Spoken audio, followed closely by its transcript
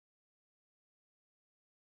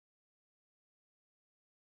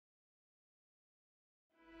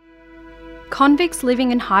convicts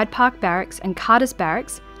living in Hyde Park Barracks and Carter's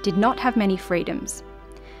Barracks did not have many freedoms.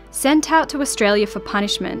 Sent out to Australia for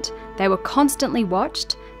punishment, they were constantly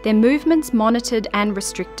watched, their movements monitored and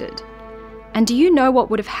restricted. And do you know what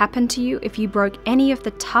would have happened to you if you broke any of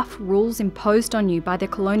the tough rules imposed on you by the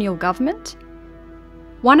colonial government?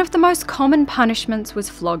 One of the most common punishments was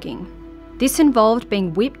flogging. This involved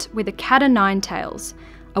being whipped with a cat o' nine tails,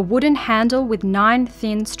 a wooden handle with 9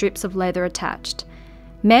 thin strips of leather attached.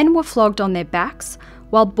 Men were flogged on their backs,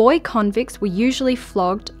 while boy convicts were usually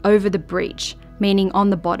flogged over the breech, meaning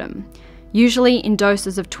on the bottom, usually in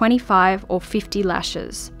doses of 25 or 50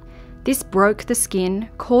 lashes. This broke the skin,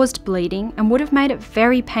 caused bleeding, and would have made it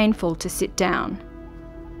very painful to sit down.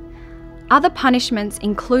 Other punishments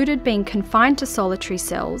included being confined to solitary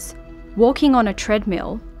cells, walking on a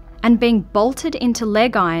treadmill, and being bolted into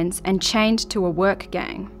leg irons and chained to a work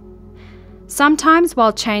gang. Sometimes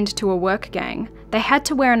while chained to a work gang, they had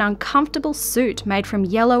to wear an uncomfortable suit made from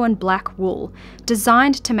yellow and black wool,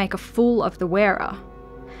 designed to make a fool of the wearer.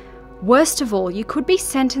 Worst of all, you could be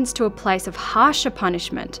sentenced to a place of harsher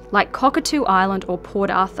punishment, like Cockatoo Island or Port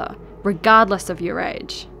Arthur, regardless of your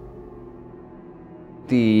age.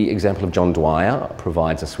 The example of John Dwyer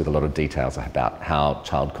provides us with a lot of details about how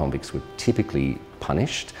child convicts were typically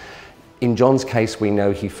punished. In John's case, we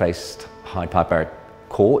know he faced Hyde Park Barrack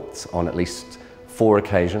courts on at least 4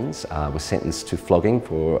 occasions, was sentenced to flogging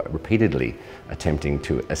for repeatedly attempting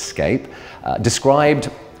to escape.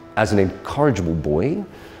 Described as an incorrigible boy,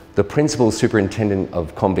 the principal superintendent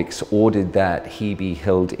of convicts ordered that he be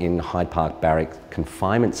held in Hyde Park Barrack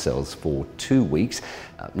confinement cells for 2 weeks.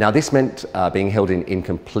 Now this meant being held in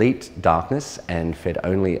complete darkness and fed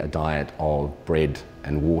only a diet of bread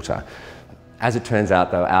and water. As it turns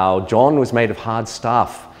out though, our John was made of hard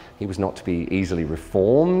stuff. He was not to be easily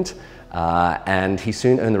reformed, and he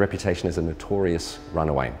soon earned the reputation as a notorious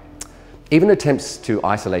runaway. Even attempts to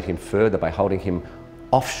isolate him further by holding him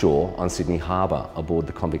offshore on Sydney Harbour aboard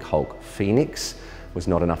the convict hulk Phoenix was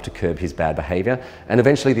not enough to curb his bad behaviour, and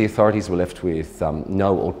eventually the authorities were left with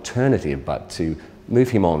no alternative but to move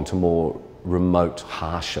him on to more remote,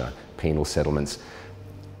 harsher penal settlements.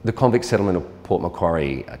 The convict settlement of Port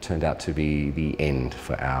Macquarie turned out to be the end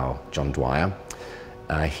for our John Dwyer.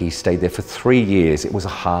 He stayed there for 3 years. It was a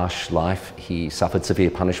harsh life. He suffered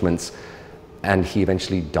severe punishments, and he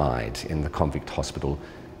eventually died in the convict hospital,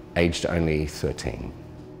 aged only 13.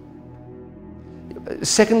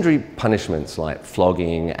 Secondary punishments like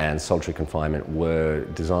flogging and solitary confinement were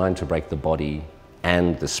designed to break the body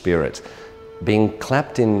and the spirit. Being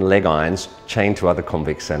clapped in leg irons, chained to other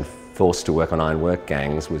convicts and forced to work on iron work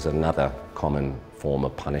gangs was another common form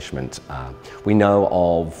of punishment. We know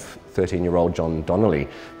of 13-year-old John Donnelly,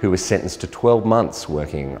 who was sentenced to 12 months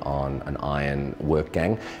working on an iron work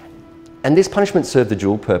gang. And this punishment served the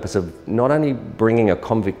dual purpose of not only bringing a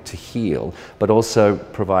convict to heel, but also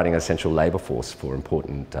providing an essential labour force for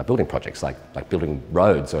important building projects like building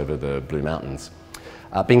roads over the Blue Mountains.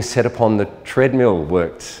 Being set upon the treadmill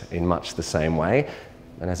worked in much the same way.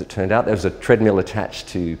 And as it turned out, there was a treadmill attached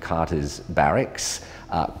to Carter's barracks.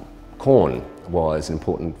 Corn was an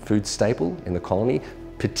important food staple in the colony,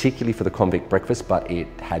 particularly for the convict breakfast, but it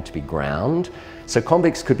had to be ground. So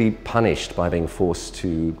convicts could be punished by being forced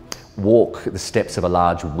to walk the steps of a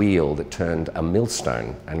large wheel that turned a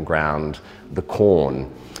millstone and ground the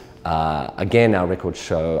corn. Again, our records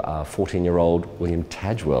show 14-year-old William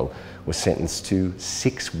Tadgwell was sentenced to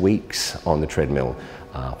 6 weeks on the treadmill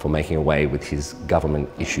for making away with his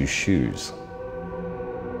government-issued shoes.